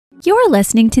You're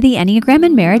listening to the Enneagram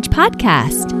and Marriage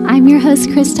podcast. I'm your host,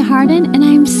 Krista Harden, and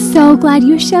I'm so glad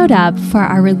you showed up for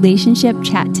our relationship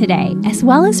chat today, as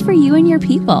well as for you and your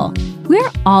people. We're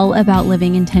all about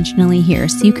living intentionally here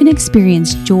so you can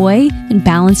experience joy and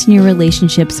balance in your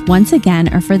relationships once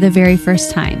again or for the very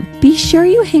first time. Be sure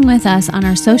you hang with us on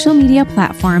our social media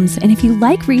platforms, and if you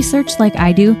like research like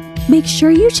I do, make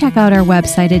sure you check out our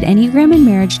website at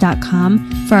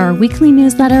enneagramandmarriage.com for our weekly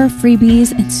newsletter,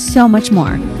 freebies, and so much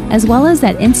more, as well as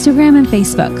at Instagram and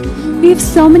Facebook. We have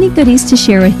so many goodies to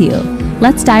share with you.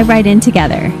 Let's dive right in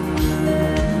together.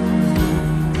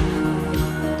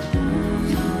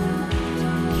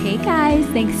 Hey guys,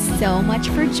 thanks so much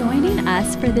for joining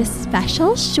us for this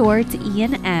special short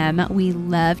E&M. We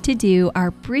love to do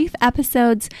our brief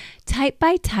episodes type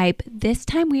by type. This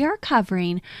time we are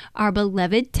covering our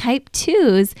beloved type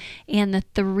 2s and the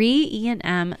 3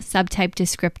 E&M subtype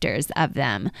descriptors of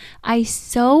them. I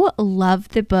so love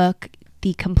the book,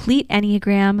 The Complete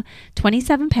Enneagram,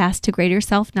 27 Paths to Greater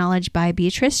Self-Knowledge by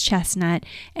Beatrice Chestnut.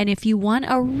 And if you want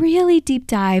a really deep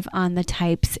dive on the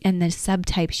types and the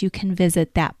subtypes, you can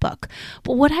visit that book.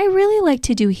 But what I really like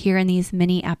to do here in these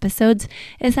mini episodes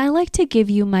is I like to give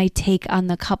you my take on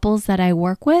the couples that I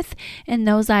work with and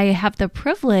those I have the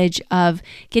privilege of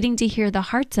getting to hear the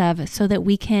hearts of, so that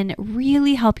we can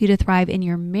really help you to thrive in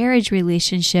your marriage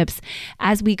relationships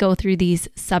as we go through these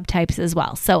subtypes as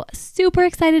well. So super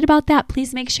excited about that.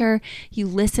 Please make sure you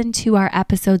listen to our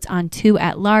episodes on 2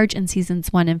 at Large in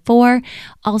seasons 1 and 4.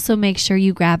 Also, make sure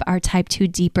you grab our Type 2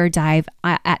 deeper dive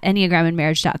at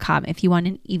enneagramandmarriage.com if you want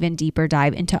an even deeper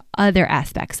dive into other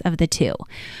aspects of the 2.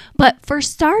 But for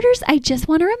starters, I just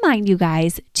want to remind you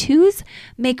guys, 2s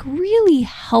make really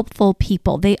helpful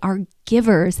people. They are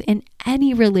givers in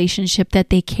any relationship that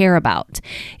they care about,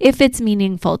 if it's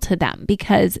meaningful to them,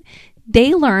 because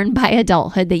they learn by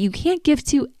adulthood that you can't give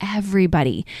to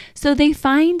everybody. So they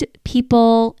find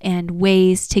people and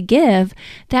ways to give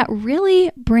that really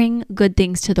bring good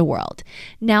things to the world.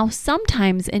 Now,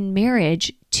 sometimes in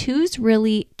marriage, 2s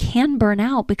really can burn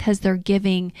out because they're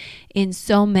giving in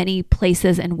so many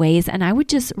places and ways. And I would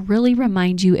just really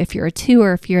remind you, if you're a 2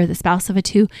 or if you're the spouse of a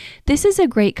 2, this is a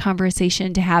great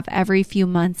conversation to have every few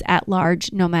months at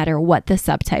Large, no matter what the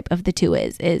subtype of the 2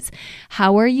 is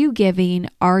how are you giving?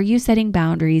 Are you setting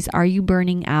boundaries? Are you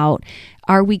burning out?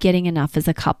 Are we getting enough as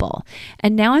a couple?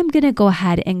 And now I'm going to go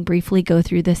ahead and briefly go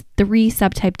through the 3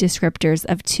 subtype descriptors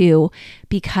of 2,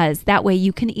 because that way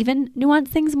you can even nuance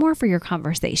things more for your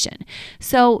conversation.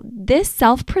 So this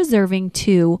self-preserving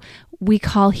 2 we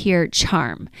call here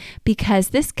charm, because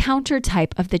this counter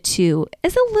type of the 2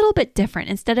 is a little bit different.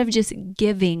 Instead of just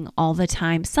giving all the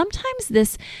time, sometimes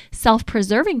this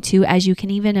self-preserving 2, as you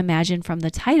can even imagine from the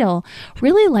title,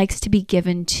 really likes to be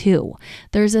given to.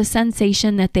 There's a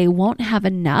sensation that they won't have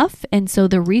enough, and so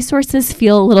the resources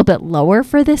feel a little bit lower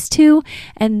for this 2,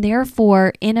 and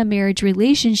therefore in a marriage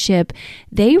relationship,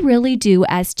 they really do,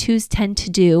 as 2s tend to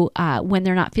do when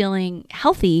they're not feeling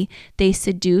healthy, they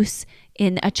seduce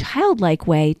in a childlike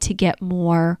way to get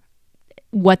more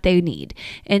what they need.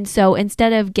 And so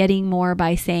instead of getting more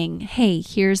by saying, hey,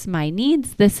 here's my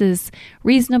needs, this is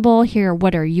reasonable, here,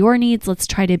 what are your needs? Let's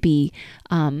try to be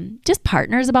just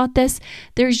partners about this.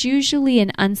 There's usually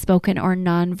an unspoken or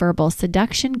nonverbal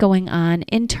seduction going on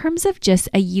in terms of just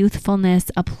a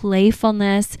youthfulness, a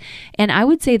playfulness. And I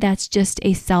would say that's just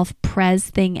a self-pres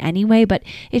thing anyway, but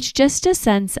it's just a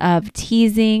sense of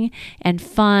teasing and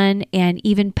fun and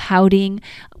even pouting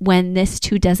when this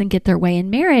 2 doesn't get their way in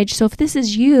marriage. So if this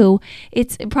is you,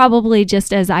 it's probably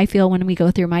just as I feel when we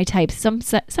go through my types,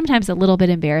 sometimes a little bit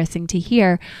embarrassing to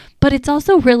hear, but it's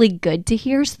also really good to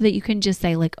hear, so that you can just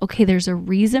say like, okay, there's a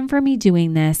reason for me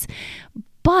doing this.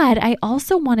 But I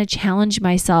also want to challenge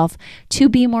myself to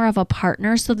be more of a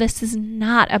partner. So this is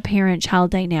not a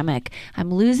parent-child dynamic.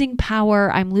 I'm losing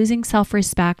power. I'm losing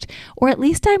self-respect, or at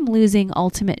least I'm losing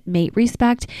ultimate mate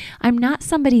respect. I'm not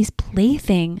somebody's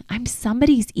plaything. I'm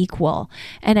somebody's equal.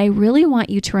 And I really want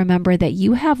you to remember that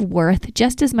you have worth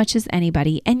just as much as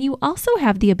anybody. And you also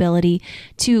have the ability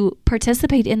to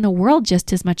participate in the world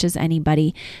just as much as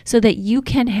anybody, so that you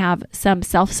can have some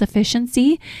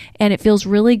self-sufficiency, and it feels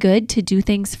really good to do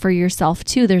things for yourself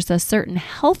too. There's a certain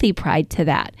healthy pride to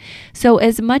that. So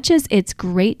as much as it's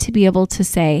great to be able to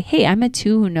say, hey, I'm a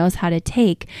 2 who knows how to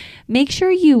take, make sure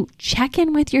you check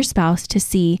in with your spouse to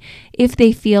see if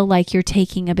they feel like you're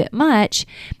taking a bit much,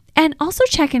 and also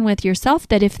check in with yourself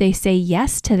that if they say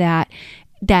yes to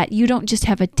that you don't just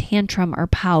have a tantrum or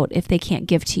pout if they can't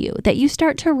give to you, that you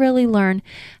start to really learn,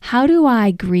 how do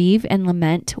I grieve and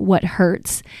lament what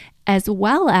hurts as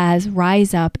well as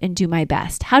rise up and do my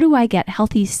best? How do I get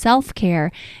healthy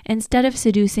self-care instead of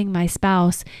seducing my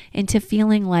spouse into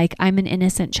feeling like I'm an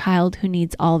innocent child who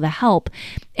needs all the help?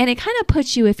 And it kind of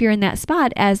puts you, if you're in that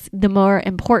spot, as the more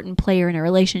important player in a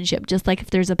relationship. Just like if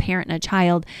there's a parent and a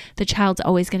child, the child's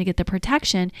always going to get the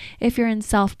protection. If you're in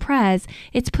self-pres,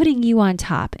 it's putting you on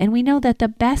top. And we know that the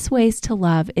best ways to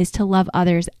love is to love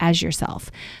others as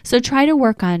yourself. So try to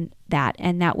work on that.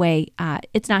 And that way,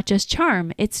 it's not just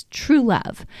charm, it's true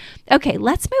love. Okay,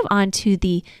 let's move on to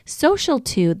the social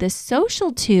two. The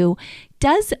social two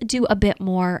does do a bit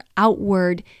more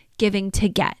outward giving to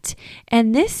get.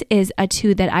 And this is a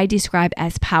two that I describe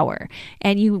as power.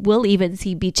 And you will even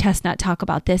see B. Chestnut talk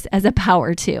about this as a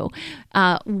power two.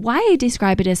 Why I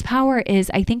describe it as power is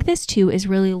I think this two is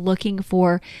really looking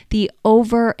for the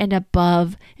over and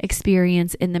above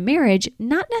experience in the marriage,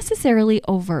 not necessarily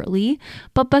overtly,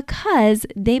 but because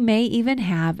they may even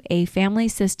have a family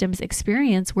systems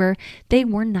experience where they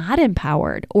were not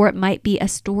empowered, or it might be a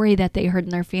story that they heard in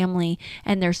their family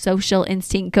and their social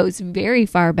instinct goes very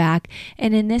far back.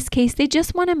 And in this case, they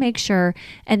just want to make sure,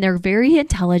 and they're very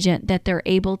intelligent, that they're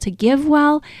able to give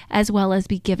well as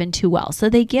be given to well. So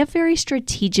they give very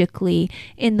strategically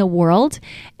in the world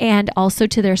and also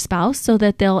to their spouse so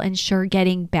that they'll ensure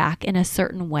getting back in a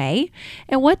certain way.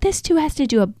 And what this two has to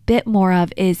do a bit more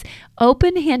of is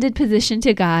open-handed position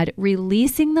to God,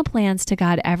 releasing the plans to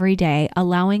God every day,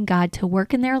 allowing God to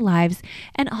work in their lives,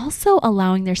 and also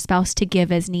allowing their spouse to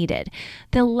give as needed.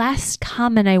 The last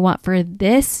comment I want for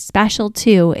this special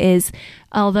two is,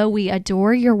 although we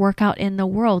adore your workout in the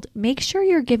world, make sure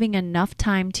you're giving enough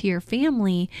time to your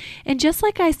family. And just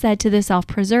like I said to the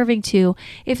self-preserving two,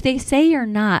 if they say you're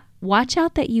not, watch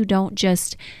out that you don't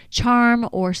just charm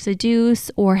or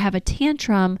seduce or have a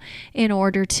tantrum in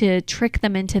order to trick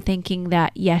them into thinking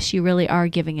that, yes, you really are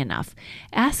giving enough.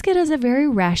 Ask it as a very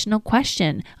rational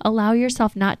question. Allow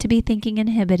yourself not to be thinking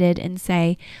inhibited and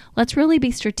say, let's really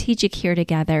be strategic here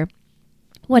together.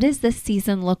 What does this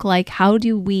season look like? How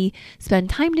do we spend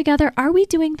time together? Are we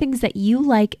doing things that you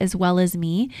like as well as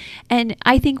me? And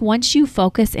I think once you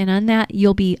focus in on that,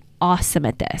 you'll be awesome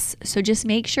at this. So just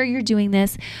make sure you're doing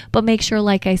this, but make sure,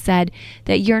 like I said,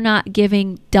 that you're not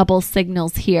giving double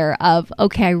signals here of,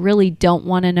 okay, I really don't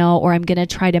want to know, or I'm going to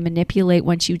try to manipulate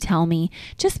once you tell me.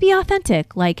 Just be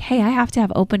authentic. Like, hey, I have to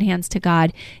have open hands to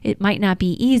God. It might not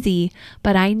be easy,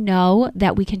 but I know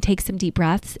that we can take some deep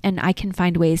breaths and I can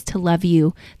find ways to love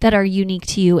you that are unique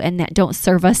to you and that don't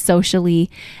serve us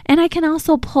socially. And I can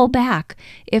also pull back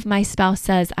if my spouse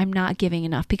says I'm not giving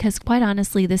enough, because quite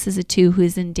honestly, this is a two who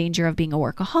is in danger of being a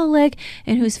workaholic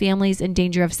and whose family's in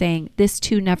danger of saying this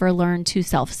two never learned to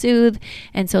self-soothe.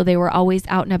 And so they were always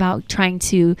out and about trying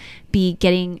to be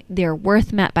getting their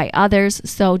worth met by others.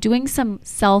 So doing some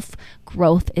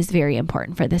self-growth is very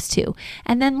important for this too.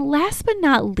 And then last but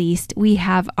not least, we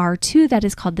have our two that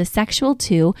is called the sexual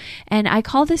two. And I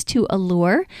call this two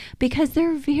allure because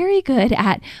they're very good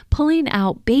at pulling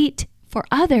out bait for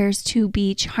others to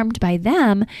be charmed by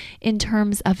them in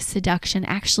terms of seduction,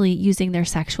 actually using their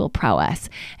sexual prowess.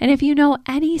 And if you know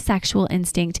any sexual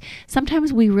instinct,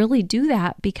 sometimes we really do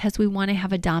that because we want to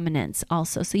have a dominance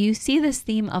also. So you see this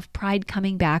theme of pride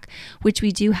coming back, which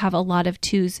we do have a lot of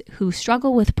twos who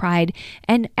struggle with pride.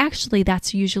 And actually,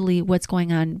 that's usually what's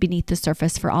going on beneath the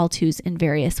surface for all twos in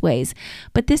various ways.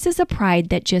 But this is a pride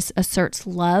that just asserts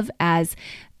love as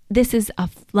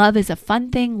love is a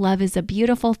fun thing. Love is a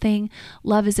beautiful thing.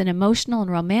 Love is an emotional and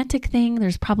romantic thing.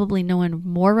 There's probably no one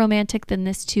more romantic than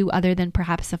this two other than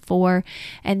perhaps a four.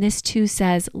 And this two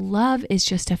says, love is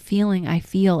just a feeling I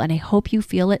feel. And I hope you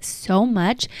feel it so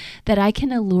much that I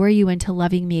can allure you into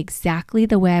loving me exactly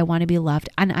the way I want to be loved.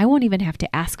 And I won't even have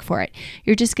to ask for it.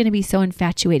 You're just going to be so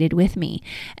infatuated with me.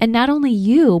 And not only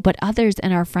you, but others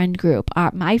in our friend group,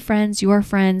 my friends, your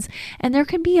friends. And there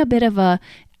can be a bit of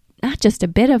not just a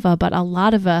bit of but a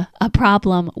lot of a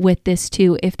problem with this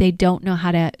too if they don't know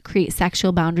how to create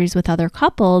sexual boundaries with other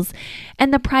couples.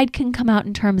 And the pride can come out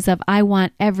in terms of, I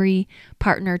want every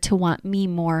partner to want me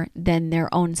more than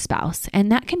their own spouse.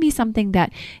 And that can be something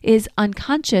that is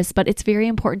unconscious, but it's very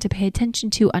important to pay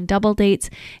attention to on double dates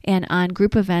and on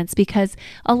group events, because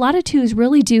a lot of twos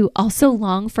really do also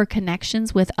long for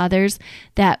connections with others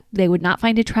that they would not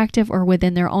find attractive or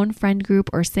within their own friend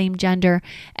group or same gender.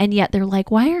 And yet they're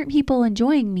like, why aren't people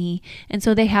enjoying me? And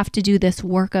so they have to do this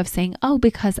work of saying, oh,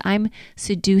 because I'm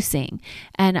seducing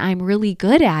and I'm really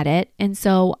good at it. And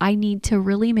so I need to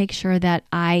really make sure that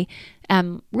I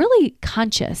am really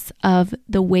conscious of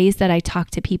the ways that I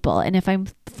talk to people. And if I'm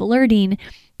flirting,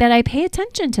 that I pay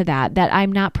attention to that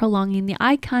I'm not prolonging the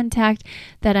eye contact,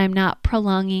 that I'm not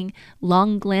prolonging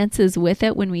long glances with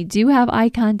it when we do have eye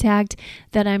contact,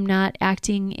 that I'm not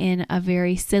acting in a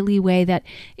very silly way.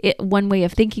 One way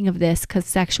of thinking of this, because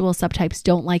sexual subtypes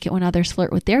don't like it when others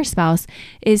flirt with their spouse,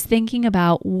 is thinking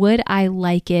about, would I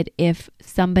like it if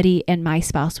somebody and my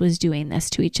spouse was doing this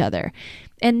to each other?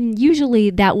 And usually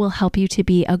that will help you to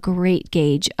be a great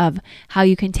gauge of how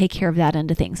you can take care of that end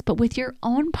of things. But with your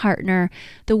own partner,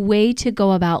 the way to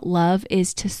go about love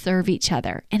is to serve each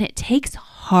other. And it takes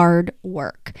hard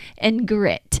work and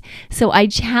grit. So I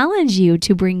challenge you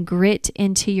to bring grit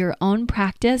into your own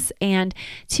practice and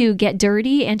to get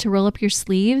dirty and to roll up your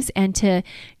sleeves and to,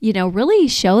 really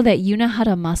show that you know how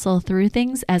to muscle through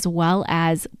things, as well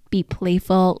as be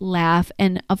playful, laugh,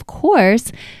 and of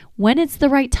course, when it's the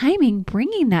right timing,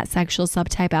 bringing that sexual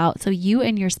subtype out so you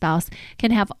and your spouse can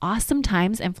have awesome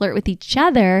times and flirt with each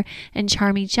other and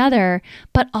charm each other,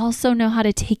 but also know how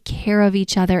to take care of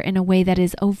each other in a way that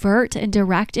is overt and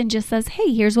direct and just says,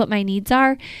 hey, here's what my needs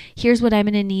are. Here's what I'm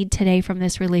going to need today from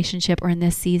this relationship or in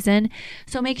this season.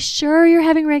 So make sure you're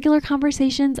having regular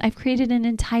conversations. I've created an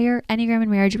entire Enneagram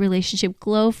and Marriage Relationship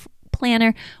Glow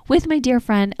planner with my dear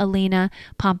friend Elena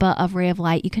Pompa of Ray of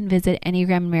Light. You can visit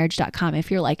enneagramandmarriage.com if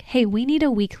you're like, hey, we need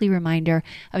a weekly reminder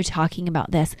of talking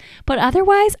about this. But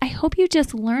otherwise, I hope you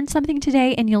just learned something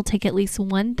today and you'll take at least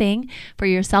one thing for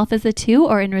yourself as a 2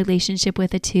 or in relationship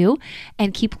with a 2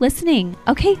 and keep listening.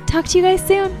 Okay, talk to you guys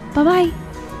soon. Bye-bye.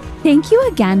 Thank you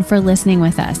again for listening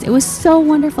with us. It was so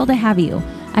wonderful to have you.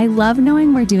 I love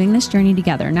knowing we're doing this journey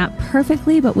together, not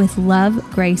perfectly, but with love,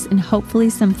 grace, and hopefully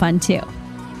some fun too.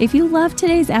 If you loved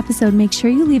today's episode, make sure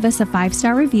you leave us a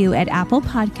 5-star review at Apple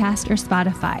Podcast or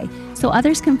Spotify so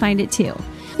others can find it too.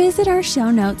 Visit our show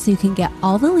notes so you can get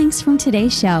all the links from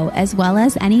today's show, as well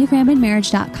as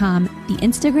enneagramandmarriage.com, the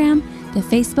Instagram, the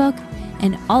Facebook,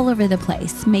 and all over the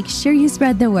place. Make sure you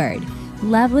spread the word.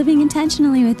 Love living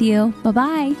intentionally with you.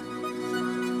 Bye-bye.